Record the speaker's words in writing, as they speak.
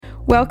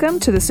Welcome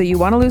to the So You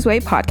Want to Lose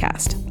Weight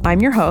podcast. I'm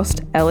your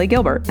host, Ellie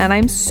Gilbert, and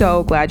I'm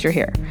so glad you're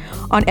here.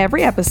 On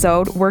every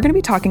episode, we're going to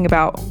be talking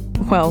about,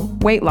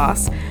 weight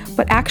loss,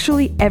 but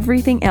actually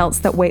everything else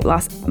that weight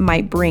loss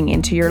might bring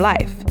into your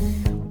life.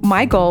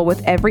 My goal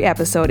with every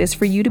episode is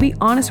for you to be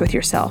honest with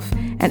yourself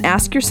and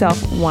ask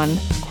yourself one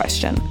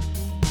question.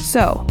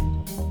 So,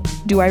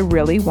 do I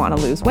really want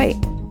to lose weight?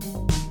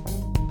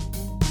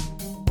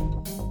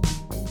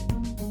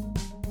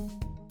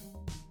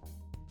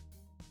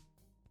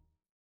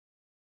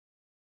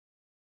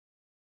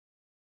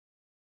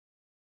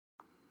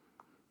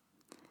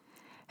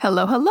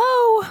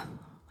 Hello.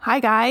 Hi,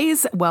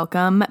 guys.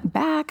 Welcome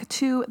back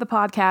to the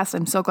podcast.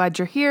 I'm so glad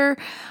you're here.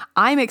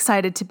 I'm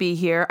excited to be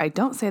here. I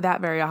don't say that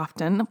very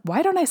often.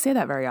 Why don't I say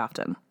that very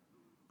often?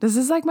 This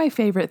is like my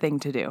favorite thing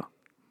to do.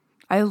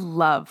 I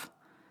love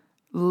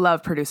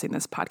producing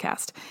this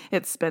podcast.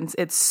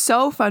 It's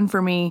so fun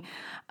for me.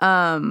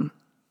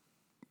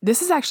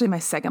 This is actually my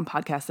second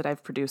podcast that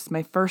I've produced.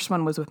 My first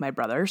one was with my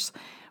brothers,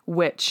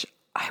 which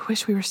I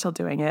wish we were still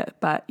doing it,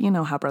 but you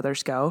know how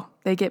brothers go.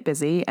 They get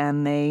busy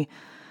and they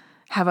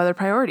have other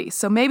priorities.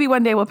 So maybe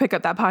one day we'll pick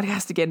up that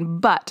podcast again.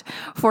 But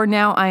for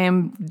now, I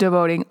am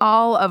devoting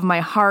all of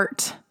my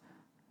heart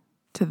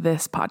to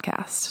this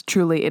podcast.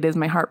 Truly, it is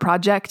my heart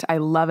project. I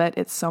love it.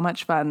 It's so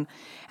much fun.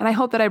 And I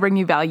hope that I bring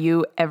you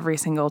value every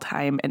single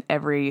time and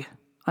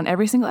on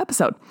every single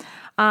episode.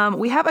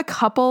 We have a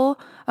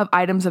couple of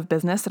items of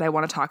business that I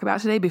want to talk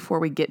about today before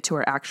we get to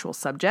our actual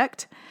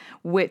subject,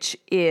 which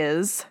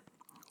is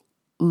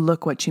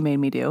Look What You Made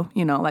Me Do,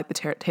 like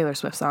the Taylor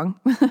Swift song.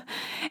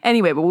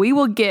 Anyway, but we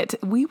will get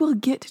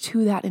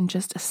to that in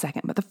just a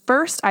second. But the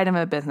first item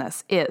of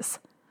business is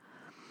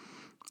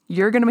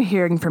you're going to be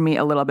hearing from me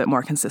a little bit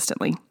more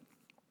consistently.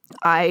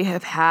 I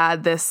have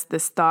had this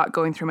thought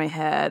going through my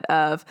head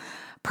of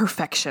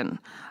perfection.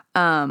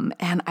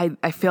 And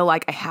I feel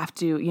like I have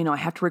to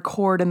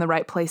record in the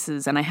right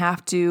places, and I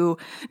have to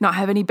not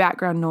have any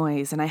background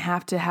noise, and I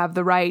have to have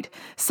the right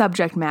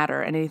subject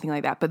matter and anything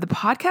like that. But the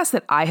podcasts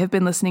that I have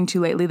been listening to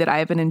lately that I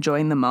have been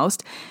enjoying the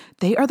most,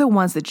 they are the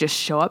ones that just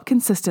show up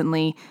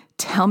consistently,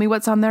 tell me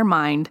what's on their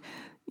mind.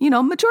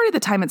 Majority of the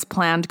time it's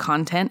planned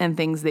content and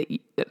things that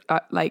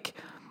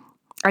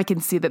I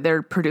can see that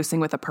they're producing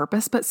with a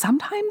purpose, but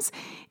sometimes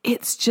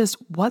it's just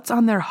what's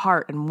on their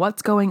heart and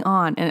what's going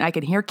on. And I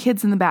can hear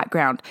kids in the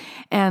background.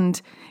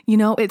 And,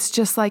 it's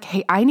just like,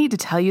 hey, I need to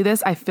tell you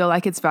this. I feel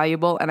like it's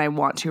valuable and I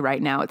want to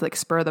right now. It's like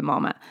spur of the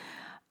moment.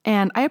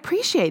 And I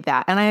appreciate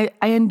that. And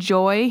I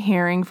enjoy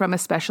hearing from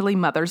especially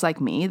mothers like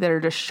me that are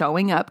just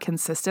showing up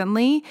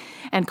consistently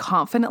and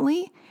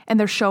confidently, and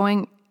they're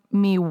showing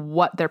me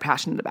what they're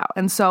passionate about.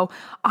 And so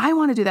I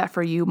want to do that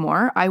for you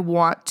more. I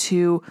want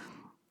to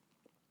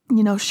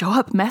show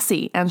up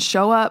messy and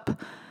show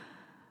up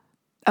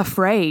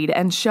afraid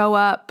and show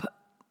up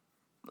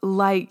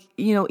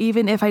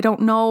even if I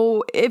don't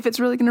know if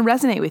it's really going to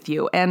resonate with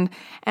you. And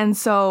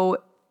so,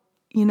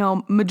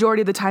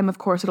 majority of the time, of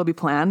course, it'll be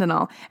planned and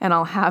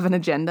I'll have an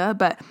agenda,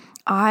 but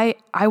I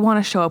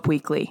want to show up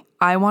weekly.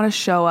 I want to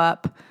show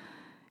up,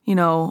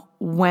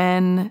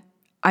 when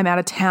I'm out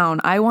of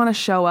town. I want to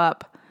show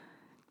up,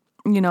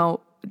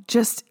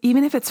 just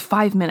even if it's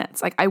 5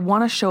 minutes, like I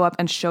want to show up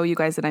and show you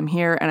guys that I'm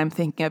here and I'm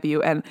thinking of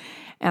you, and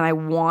I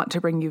want to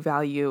bring you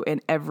value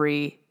in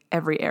every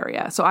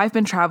area. So I've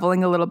been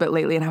traveling a little bit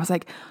lately, and I was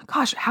like,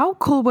 gosh, how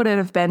cool would it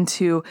have been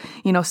to,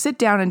 sit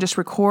down and just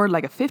record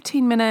like a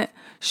 15-minute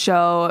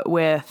show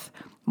with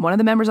one of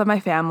the members of my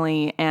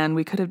family, and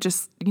we could have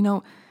just,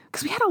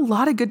 because we had a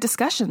lot of good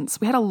discussions.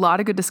 We had a lot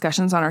of good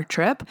discussions on our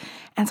trip,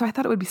 and so I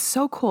thought it would be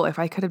so cool if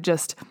I could have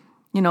just,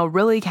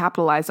 really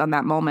capitalized on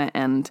that moment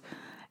and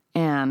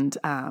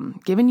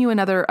given you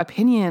another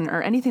opinion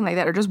or anything like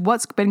that, or just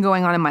what's been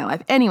going on in my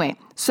life. Anyway,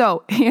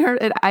 so here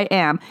I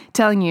am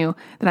telling you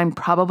that I'm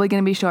probably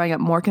going to be showing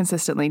up more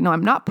consistently. No,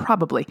 I'm not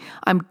probably.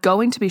 I'm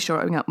going to be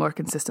showing up more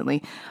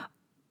consistently,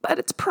 but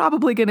it's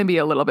probably going to be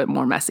a little bit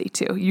more messy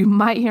too. You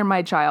might hear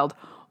my child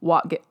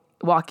walk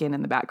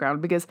in the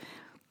background, because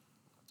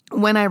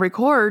when I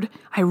record,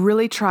 I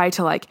really try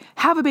to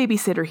have a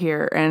babysitter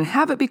here and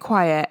have it be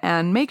quiet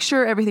and make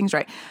sure everything's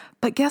right.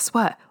 But guess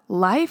what?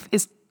 Life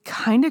is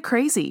kind of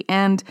crazy.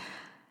 And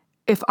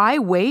if I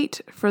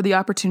wait for the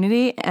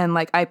opportunity and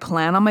I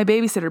plan on my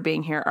babysitter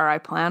being here, or I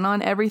plan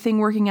on everything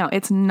working out,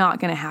 it's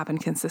not going to happen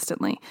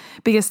consistently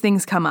because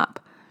things come up,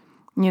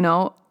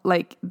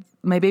 my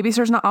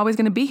babysitter's not always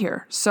going to be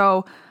here.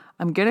 So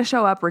I'm going to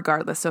show up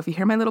regardless. So if you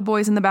hear my little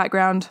boys in the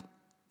background,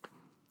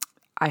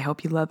 I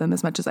hope you love them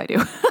as much as I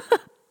do.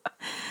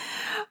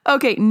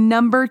 Okay.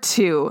 Number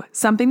 2,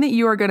 something that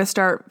you are going to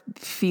start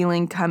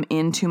feeling come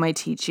into my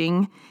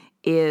teaching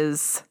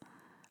is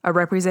a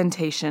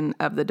representation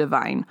of the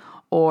divine,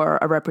 or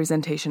a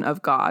representation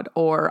of God,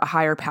 or a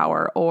higher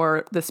power,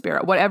 or the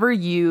spirit, whatever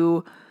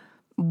you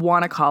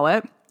want to call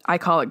it. I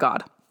call it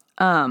God.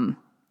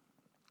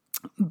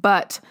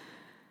 But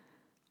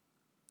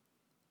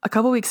a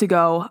couple weeks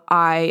ago,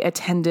 I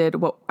attended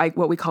what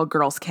we call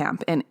girls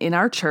camp. And in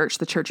our church,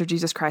 the Church of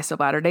Jesus Christ of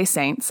Latter-day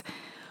Saints,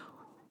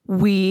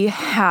 we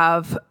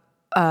have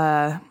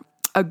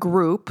a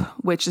group,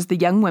 which is the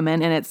young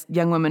women, and it's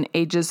young women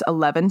ages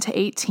 11 to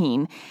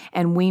 18,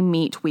 and we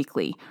meet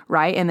weekly,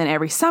 right? And then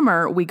every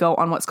summer we go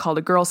on what's called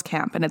a girls'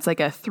 camp, and it's like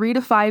a 3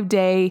 to 5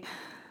 day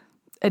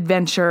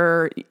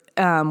adventure.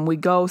 We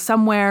go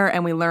somewhere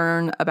and we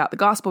learn about the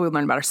gospel, we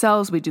learn about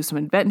ourselves, we do some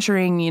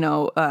adventuring,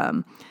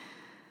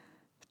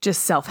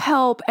 just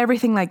self-help,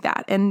 everything like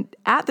that. And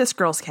at this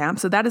girls' camp,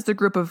 so that is the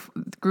group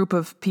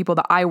of people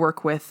that I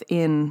work with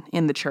in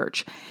the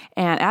church.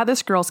 And at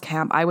this girls'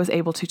 camp, I was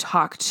able to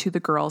talk to the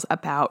girls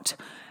about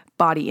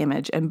body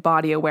image and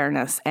body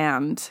awareness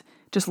and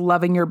just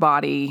loving your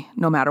body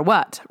no matter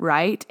what,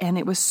 right? And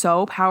it was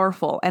so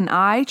powerful. And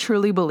I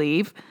truly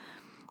believe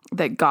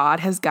that God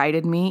has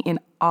guided me in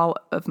all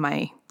of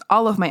my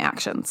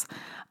actions.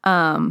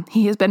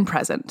 He has been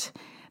present.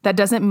 That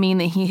doesn't mean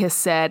that he has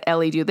said,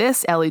 Ellie, do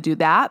this, Ellie, do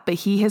that, but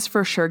he has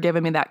for sure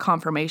given me that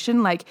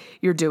confirmation, like,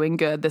 you're doing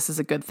good, this is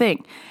a good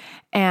thing.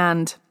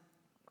 And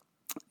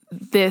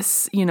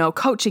this,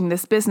 coaching,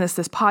 this business,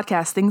 this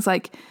podcast, things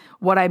like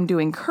what I'm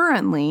doing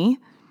currently,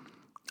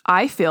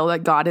 I feel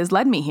that God has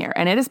led me here.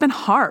 And it has been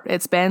hard.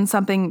 It's been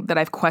something that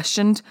I've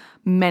questioned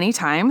many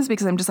times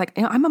because I'm just like,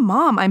 I'm a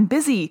mom, I'm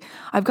busy,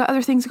 I've got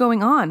other things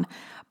going on.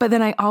 But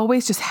then I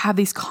always just have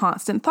these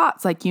constant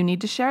thoughts like, you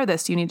need to share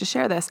this, you need to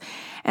share this.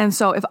 And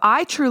so if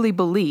I truly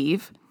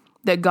believe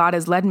that God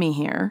has led me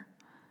here,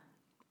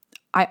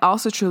 I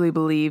also truly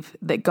believe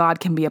that God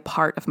can be a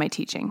part of my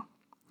teaching.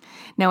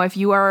 Now, if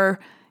you are,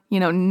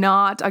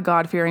 not a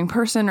God-fearing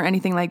person or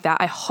anything like that,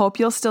 I hope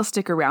you'll still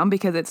stick around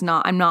because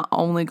I'm not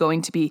only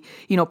going to be,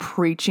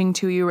 preaching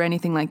to you or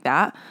anything like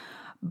that,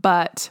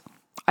 but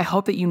I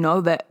hope that you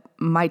know that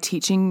my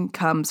teaching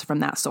comes from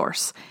that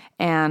source.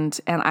 And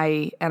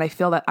I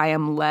feel that I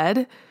am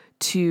led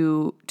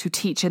to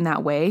teach in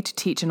that way, to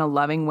teach in a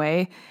loving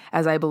way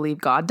as I believe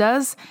God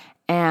does.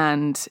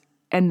 And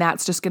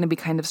that's just going to be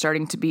kind of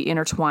starting to be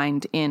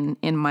intertwined in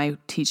my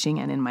teaching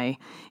and in my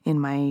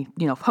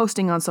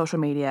posting on social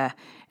media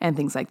and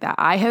things like that.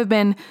 I have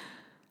been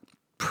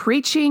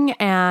preaching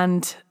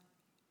and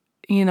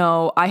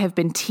I have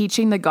been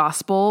teaching the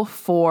gospel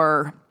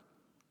for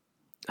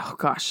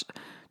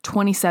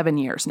 27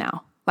 years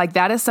now. Like,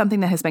 that is something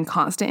that has been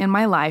constant in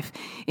my life.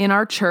 In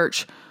our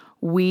church,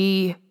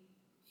 we,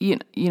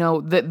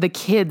 the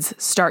kids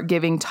start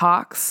giving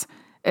talks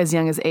as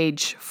young as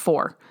age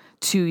 4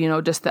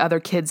 to, just the other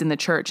kids in the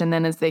church. And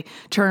then as they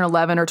turn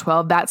 11 or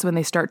 12, that's when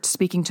they start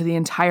speaking to the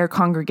entire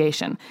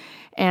congregation.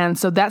 And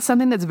so that's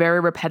something that's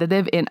very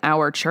repetitive in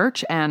our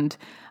church. And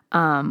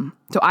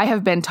so I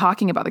have been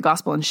talking about the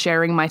gospel and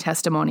sharing my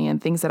testimony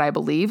and things that I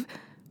believe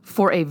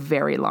for a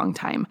very long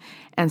time.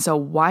 And so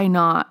why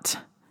not?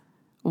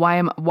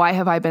 Why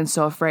have I been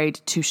so afraid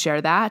to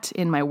share that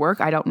in my work?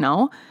 I don't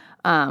know.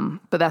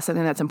 But that's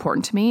something that's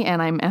important to me.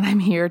 And I'm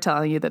here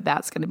telling you that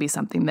that's going to be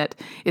something that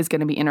is going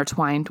to be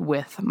intertwined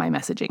with my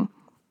messaging.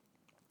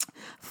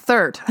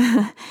 Third,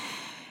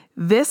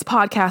 this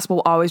podcast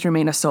will always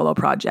remain a solo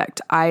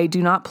project. I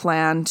do not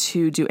plan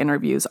to do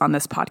interviews on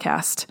this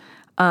podcast.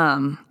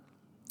 And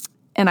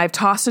I've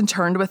tossed and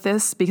turned with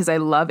this because I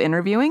love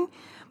interviewing.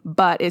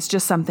 But it's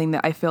just something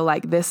that I feel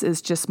like this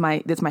is just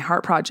it's my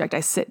heart project. I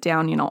sit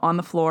down, on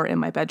the floor in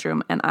my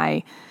bedroom and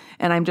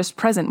I'm just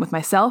present with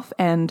myself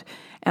and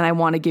I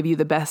want to give you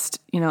the best,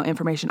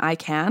 information I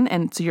can.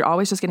 And so you're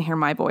always just going to hear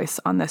my voice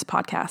on this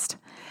podcast.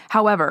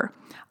 However,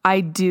 I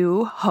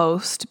do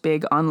host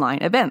big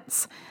online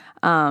events.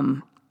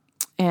 And,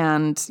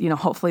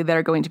 hopefully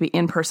they're going to be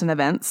in-person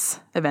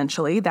events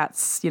eventually.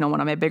 That's, one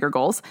of my bigger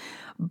goals.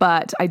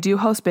 But I do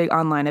host big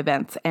online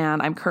events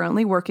and I'm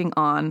currently working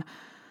on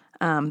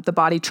the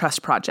Body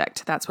Trust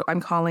Project. That's what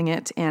I'm calling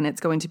it. And it's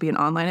going to be an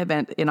online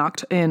event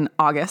in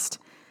August.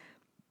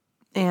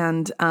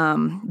 And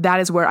that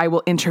is where I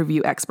will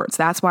interview experts.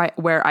 That's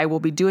where I will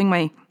be doing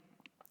my,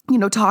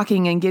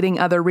 talking and getting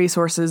other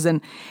resources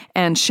and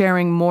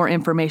sharing more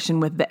information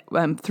with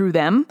through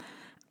them.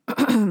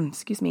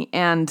 Excuse me.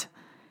 And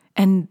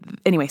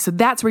anyway, so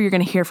that's where you're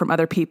going to hear from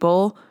other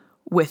people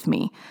with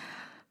me.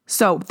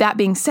 So that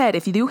being said,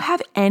 if you do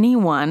have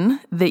anyone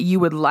that you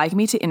would like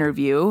me to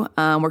interview,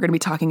 we're going to be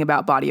talking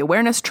about body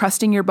awareness,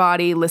 trusting your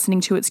body,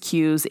 listening to its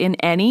cues in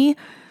any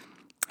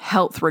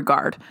health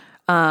regard,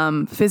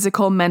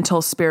 physical,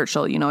 mental,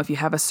 spiritual. If you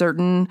have a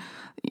certain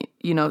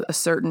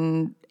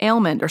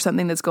ailment or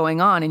something that's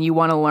going on and you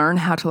want to learn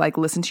how to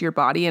listen to your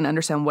body and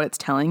understand what it's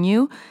telling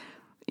you,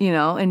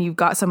 and you've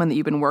got someone that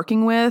you've been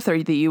working with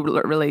or that you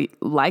really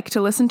like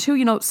to listen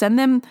to, send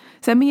me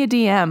a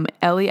DM.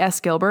 Ellie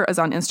S. Gilbert is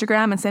on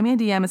Instagram, and send me a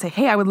DM and say,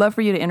 hey, I would love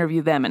for you to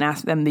interview them and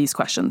ask them these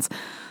questions.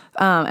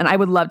 And I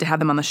would love to have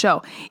them on the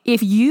show.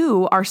 If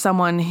you are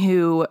someone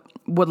who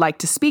would like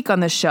to speak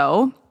on this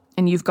show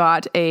and you've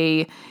got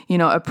a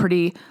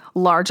pretty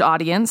large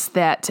audience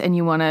and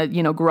you want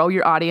to, grow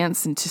your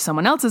audience into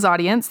someone else's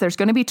audience, there's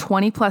going to be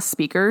 20 plus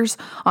speakers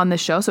on this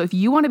show. So if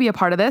you want to be a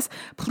part of this,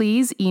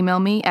 please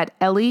email me at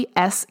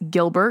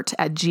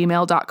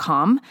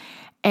elliesgilbert@gmail.com.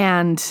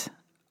 And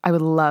I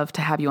would love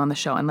to have you on the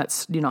show and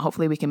let's,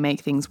 hopefully we can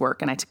make things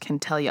work and I can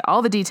tell you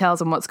all the details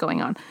on what's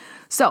going on.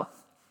 So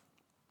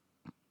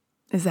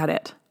Is that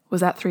it?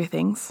 Was that 3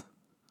 things?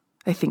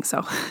 I think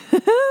so.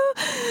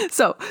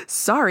 So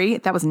sorry,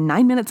 that was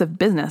 9 minutes of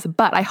business,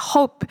 but I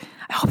hope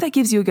that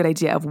gives you a good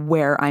idea of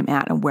where I'm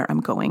at and where I'm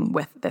going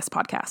with this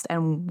podcast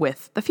and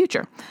with the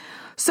future.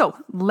 So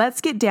let's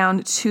get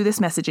down to this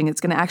messaging.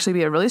 It's going to actually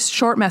be a really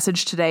short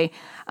message today.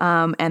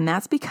 And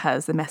that's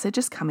because the message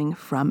is coming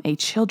from a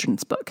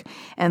children's book.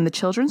 And the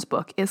children's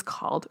book is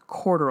called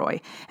Corduroy.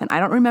 And I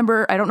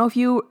don't know if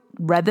you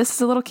read this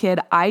as a little kid.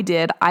 I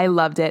did. I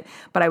loved it.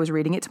 But I was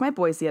reading it to my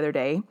boys the other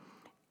day.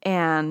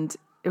 And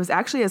it was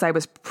actually as I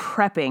was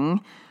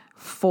prepping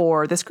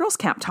for this girls'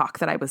 camp talk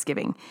that I was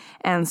giving.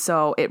 And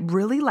so it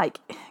really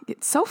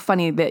it's so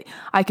funny that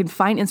I can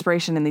find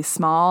inspiration in these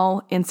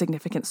small,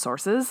 insignificant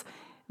sources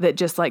that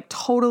just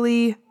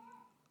totally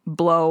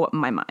blow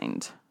my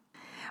mind.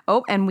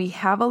 Oh, and we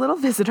have a little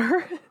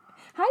visitor.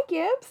 Hi,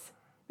 Gibbs.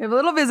 We have a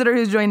little visitor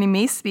who's joining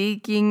me.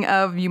 Speaking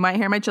of, you might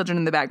hear my children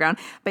in the background,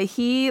 but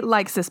he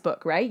likes this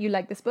book, right? You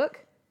like this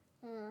book?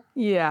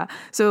 Yeah.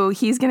 So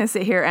he's going to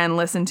sit here and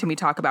listen to me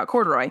talk about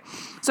Corduroy.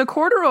 So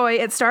Corduroy,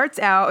 it starts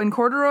out, and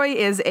Corduroy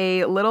is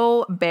a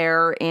little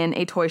bear in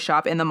a toy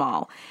shop in the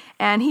mall.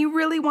 And he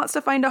really wants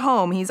to find a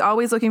home. He's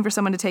always looking for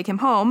someone to take him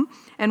home.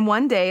 And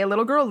one day, a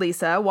little girl,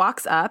 Lisa,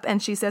 walks up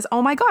and she says,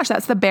 "Oh my gosh,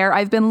 that's the bear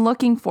I've been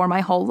looking for my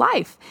whole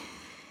life.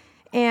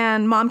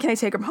 And Mom, can I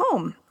take him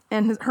home?"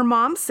 And her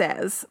mom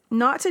says,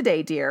 "Not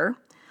today, dear.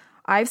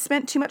 I've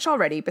spent too much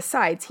already.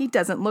 Besides, he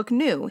doesn't look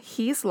new.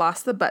 He's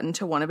lost the button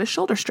to one of his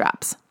shoulder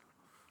straps."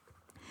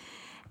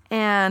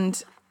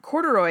 And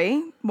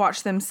Corduroy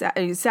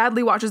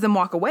sadly watches them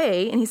walk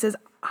away, and he says,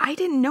 "I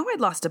didn't know I'd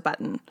lost a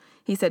button,"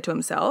 he said to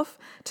himself.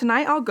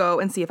 "Tonight I'll go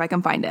and see if I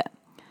can find it."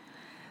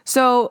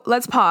 So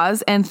let's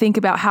pause and think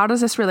about, how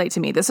does this relate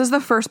to me? This is the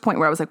first point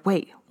where I was like,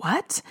 wait,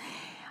 what?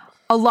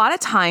 A lot of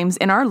times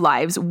in our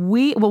lives, when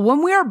we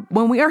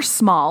are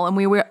small and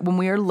when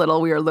we are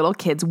little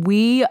kids,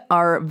 we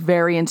are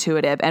very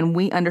intuitive and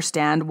we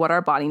understand what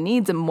our body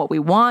needs and what we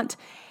want,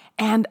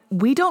 and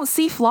we don't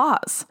see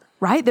flaws.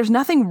 Right? There's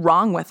nothing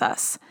wrong with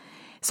us.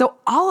 So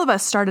all of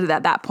us started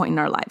at that point in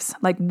our lives.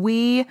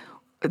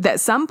 At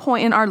some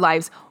point in our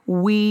lives,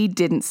 we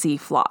didn't see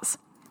flaws.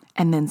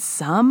 And then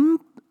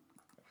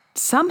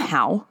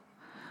somehow,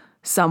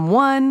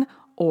 someone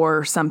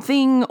or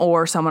something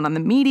or someone on the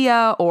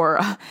media or,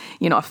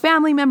 a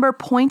family member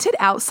pointed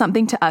out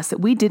something to us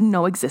that we didn't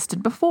know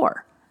existed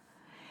before.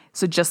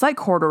 So just like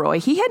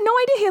Corduroy, he had no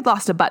idea he had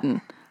lost a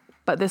button.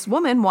 But this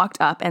woman walked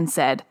up and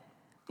said,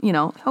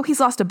 "Oh,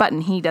 he's lost a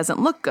button. He doesn't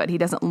look good. He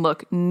doesn't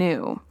look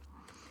new."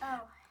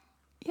 Oh.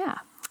 Yeah.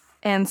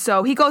 And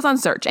so he goes on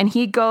search, and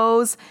he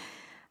goes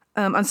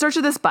on search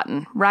of this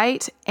button,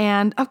 right?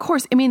 And of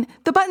course,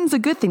 the button's a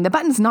good thing. The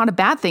button's not a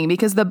bad thing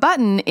because the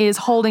button is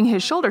holding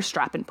his shoulder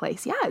strap in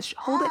place. Yeah,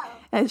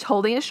 it's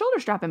holding his shoulder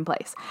strap in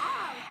place.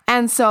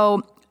 And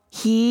so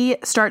he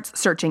starts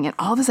searching, and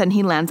all of a sudden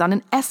he lands on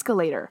an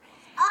escalator.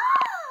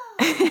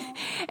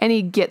 And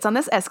he gets on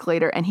this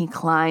escalator and he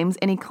climbs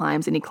and he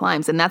climbs and he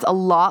climbs. And that's a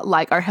lot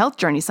like our health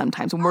journey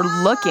sometimes when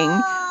we're looking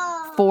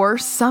for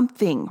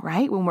something,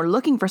 right? When we're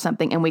looking for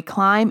something and we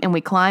climb and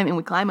we climb and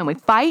we climb and we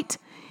fight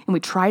and we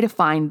try to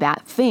find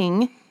that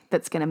thing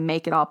that's going to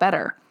make it all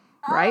better,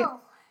 right?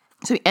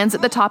 So he ends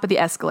at the top of the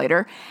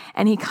escalator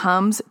and he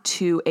comes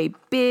to a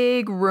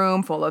big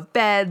room full of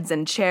beds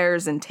and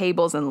chairs and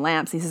tables and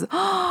lamps. He says,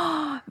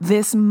 "Oh,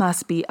 this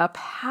must be a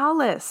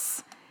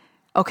palace."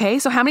 Okay,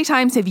 so how many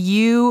times have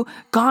you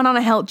gone on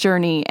a health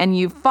journey and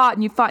you've fought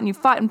and you fought and you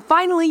fought and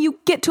finally you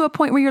get to a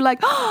point where you're like,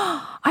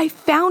 "Oh, I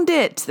found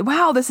it.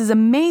 Wow, this is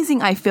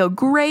amazing. I feel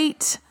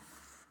great."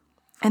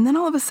 And then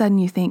all of a sudden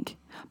you think,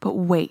 but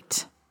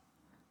wait,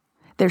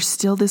 there's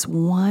still this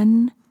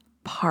one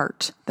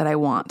part that I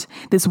want.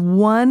 This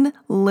one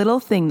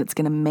little thing that's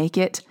going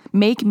to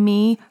make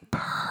me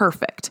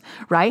perfect,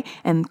 right?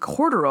 And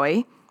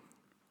Corduroy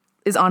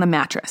is on a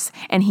mattress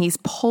and he's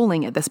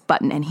pulling at this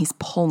button and he's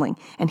pulling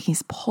and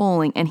he's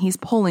pulling and he's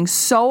pulling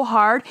so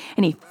hard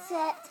and he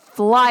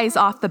flies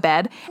off the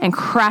bed and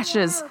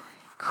crashes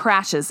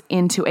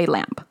into a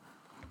lamp.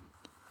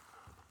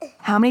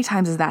 How many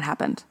times has that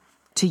happened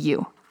to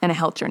you in a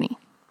health journey?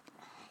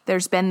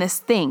 There's been this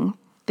thing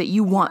that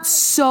you want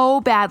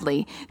so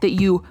badly that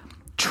you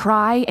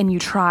try and you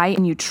try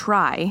and you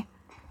try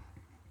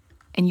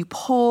and you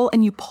pull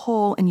and you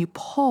pull and you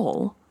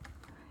pull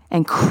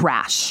and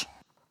crash.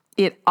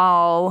 It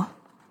all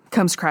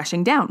comes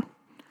crashing down,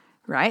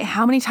 right?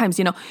 How many times,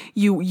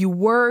 you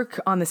work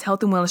on this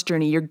health and wellness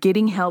journey, you're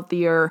getting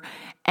healthier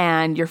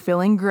and you're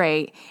feeling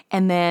great.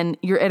 And then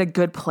you're at a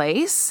good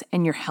place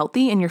and you're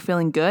healthy and you're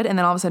feeling good. And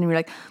then all of a sudden you're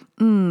like,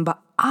 but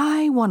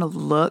I want to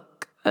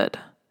look good.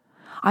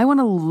 I want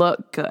to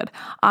look good.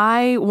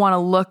 I want to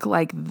look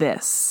like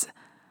this.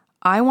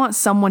 I want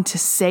someone to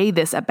say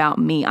this about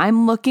me.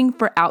 I'm looking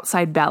for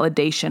outside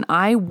validation.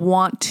 I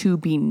want to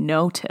be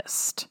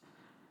noticed.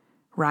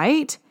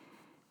 Right?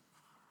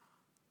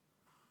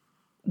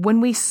 When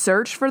we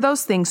search for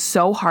those things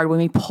so hard, when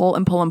we pull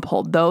and pull and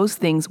pull, those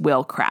things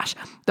will crash.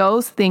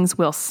 Those things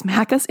will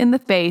smack us in the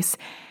face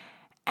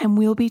and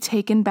we'll be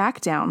taken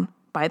back down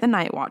by the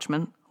night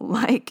watchman,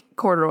 like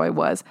Corduroy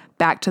was,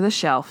 back to the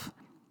shelf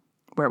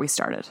where we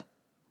started.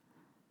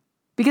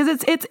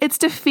 Because it's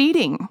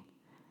defeating.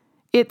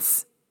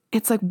 It's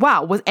like,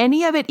 wow, was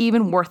any of it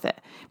even worth it?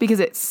 Because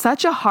it's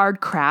such a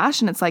hard crash,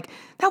 and it's like,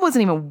 that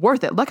wasn't even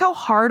worth it. Look how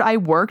hard I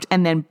worked,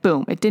 and then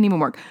boom, it didn't even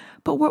work.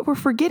 But what we're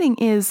forgetting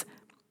is,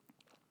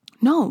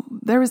 no,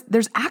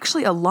 there's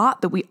actually a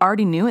lot that we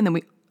already knew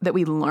and that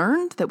we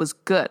learned that was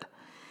good.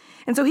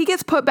 And so he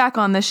gets put back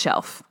on the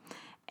shelf.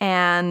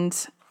 And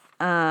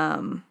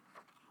the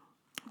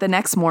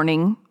next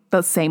morning,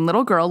 the same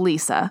little girl,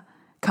 Lisa,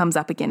 comes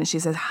up again and she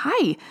says,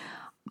 "Hi,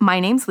 my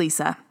name's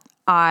Lisa.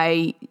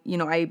 I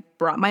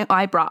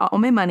brought all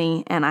my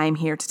money and I'm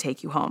here to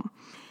take you home."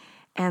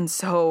 And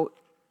so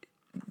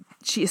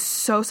she is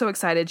so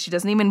excited. She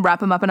doesn't even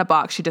wrap him up in a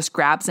box. She just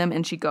grabs him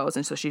and she goes.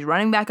 And so she's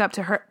running back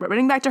to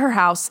her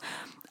house,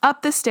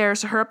 up the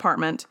stairs to her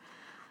apartment.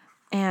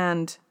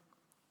 And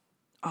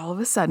all of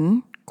a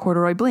sudden,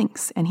 Corduroy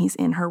blinks and he's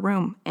in her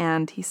room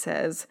and he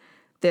says,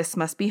 "This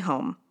must be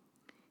home."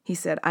 He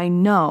said, "I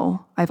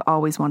know I've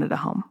always wanted a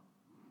home."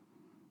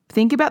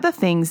 Think about the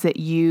things that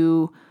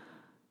you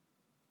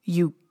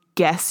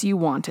guess you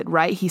wanted,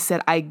 right? He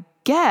said, "I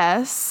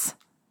guess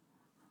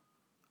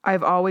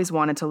I've always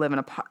wanted to live in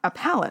a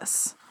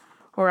palace."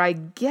 Or "I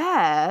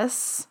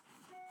guess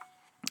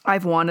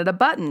I've wanted a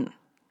button."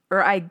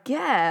 Or "I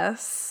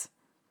guess,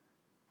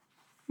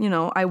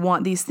 I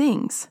want these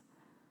things."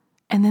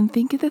 And then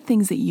think of the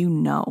things that you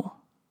know.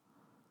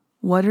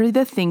 What are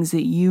the things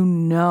that you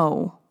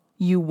know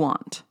you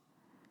want?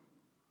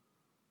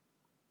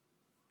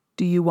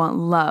 Do you want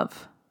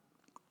love?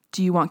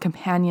 Do you want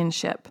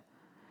companionship?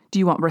 Do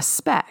you want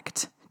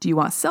respect? Do you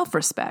want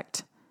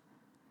self-respect?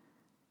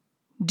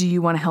 Do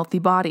you want a healthy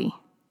body?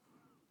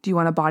 Do you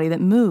want a body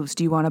that moves?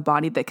 Do you want a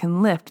body that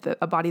can lift,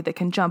 a body that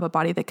can jump, a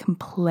body that can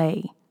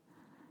play?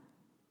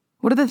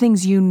 What are the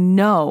things you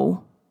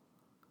know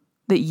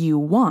that you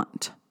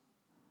want?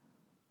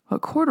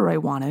 What Corduroy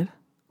wanted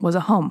was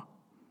a home.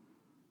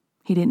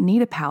 He didn't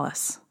need a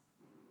palace.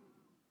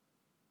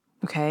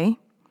 Okay?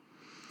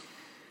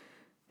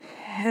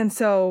 And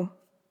so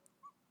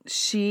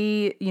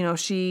she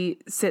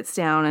sits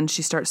down and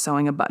she starts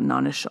sewing a button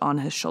on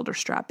his shoulder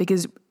strap,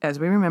 because as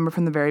we remember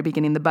from the very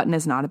beginning, the button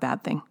is not a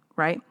bad thing,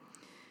 right?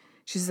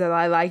 She said,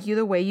 "I like you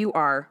the way you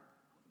are,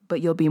 but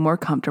you'll be more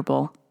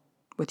comfortable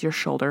with your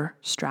shoulder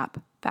strap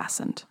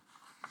fastened."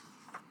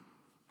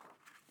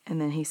 And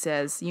then he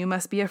says, "You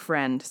must be a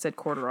friend," said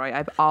Corduroy.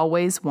 "I've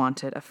always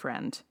wanted a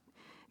friend."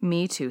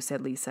 "Me too,"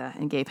 said Lisa,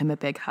 and gave him a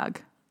big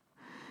hug.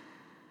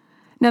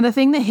 Now, the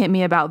thing that hit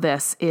me about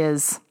this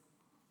is,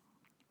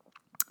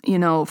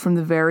 from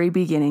the very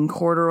beginning,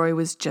 Corduroy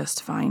was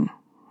just fine.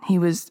 He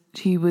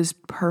was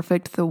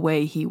perfect the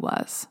way he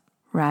was,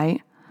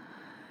 right?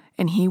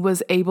 And he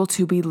was able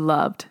to be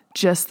loved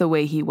just the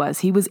way he was.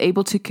 He was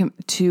able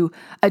to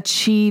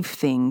achieve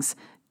things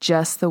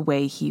just the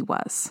way he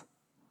was.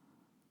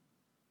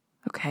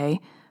 Okay?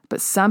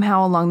 But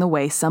somehow along the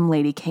way, some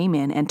lady came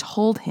in and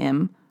told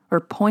him, or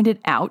pointed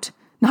out,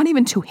 not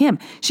even to him.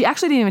 She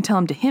actually didn't even tell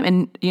him to him.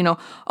 And,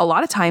 a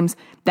lot of times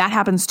that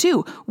happens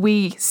too.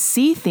 We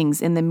see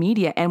things in the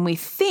media and we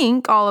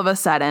think all of a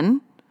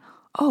sudden,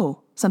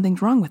 oh,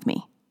 something's wrong with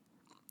me.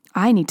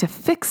 I need to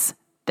fix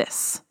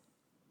this.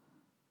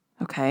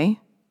 Okay?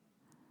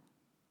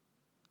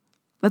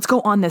 Let's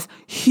go on this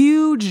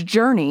huge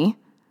journey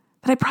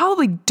that I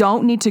probably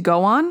don't need to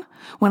go on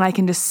when I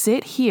can just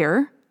sit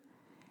here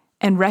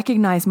and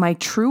recognize my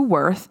true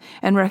worth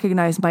and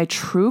recognize my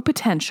true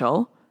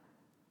potential.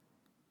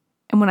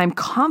 And when I'm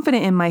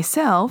confident in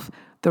myself,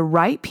 the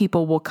right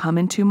people will come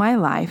into my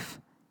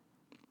life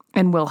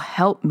and will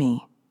help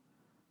me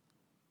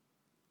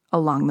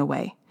along the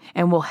way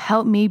and will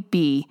help me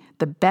be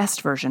the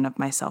best version of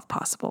myself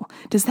possible.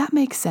 Does that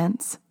make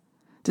sense?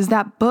 Does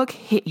that book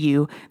hit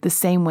you the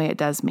same way it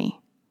does me?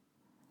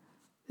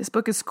 This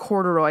book is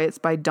Corduroy. It's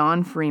by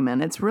Don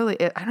Freeman. It's really,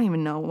 I don't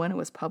even know when it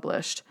was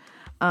published.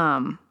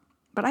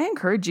 But I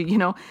encourage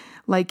you,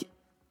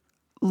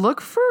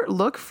 look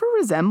for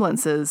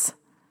resemblances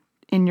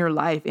in your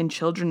life in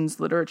children's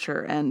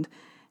literature. And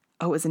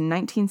it was in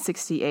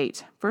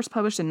 1968, first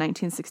published in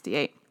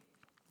 1968.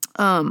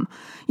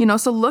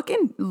 So look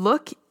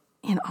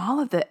in all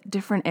of the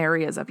different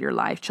areas of your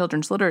life,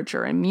 children's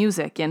literature and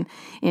music and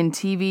in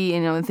TV,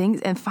 and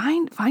things, and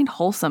find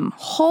wholesome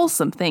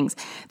things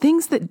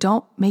that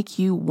don't make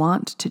you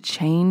want to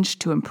change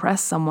to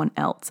impress someone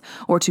else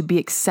or to be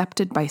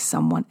accepted by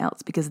someone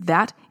else, because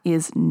that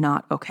is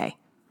not okay.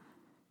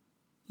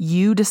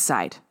 You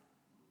decide,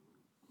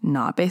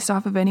 not based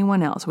off of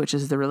anyone else, which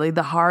is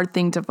the hard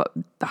thing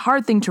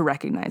to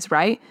recognize,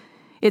 right?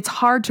 It's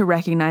hard to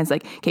recognize,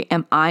 okay,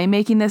 am I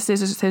making this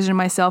decision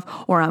myself,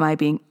 or am I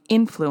being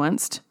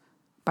influenced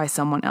by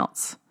someone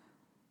else?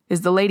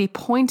 Is the lady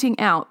pointing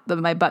out that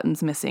my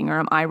button's missing, or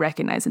am I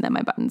recognizing that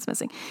my button's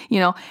missing?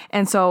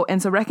 And so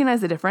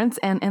recognize the difference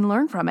and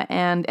learn from it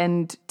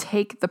and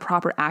take the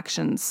proper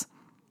actions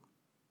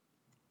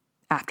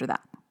after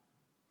that.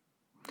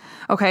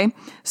 Okay,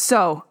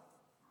 so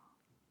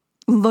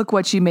look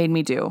what you made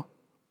me do.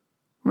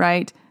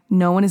 right?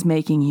 No one is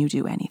making you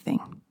do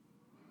anything.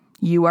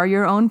 You are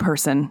your own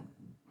person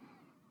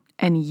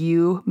and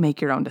you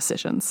make your own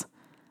decisions.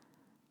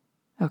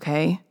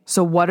 Okay?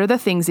 So what are the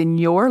things in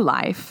your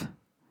life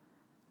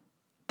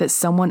that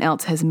someone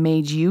else has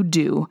made you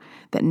do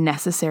that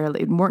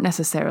weren't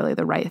necessarily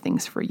the right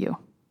things for you?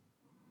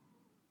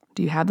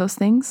 Do you have those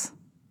things?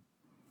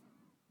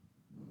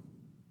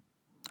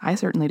 I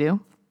certainly do.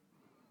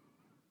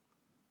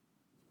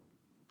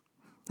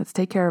 Let's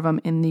take care of them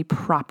in the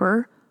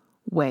proper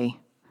way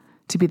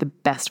to be the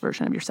best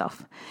version of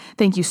yourself.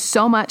 Thank you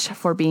so much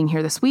for being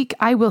here this week.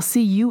 I will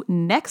see you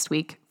next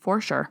week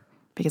for sure,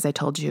 because I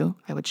told you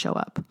I would show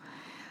up.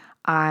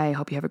 I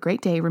hope you have a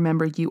great day.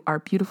 Remember, you are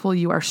beautiful,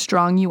 you are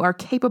strong, you are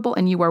capable,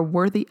 and you are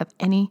worthy of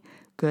any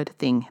good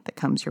thing that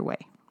comes your way.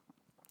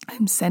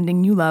 I'm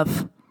sending you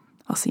love.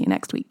 I'll see you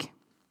next week.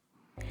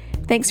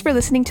 Thanks for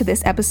listening to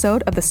this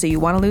episode of the So You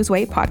Want to Lose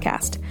Weight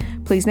podcast.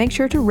 Please make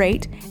sure to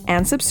rate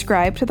and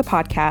subscribe to the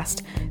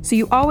podcast so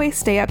you always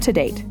stay up to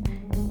date.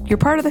 You're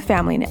part of the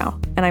family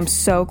now, and I'm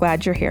so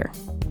glad you're here.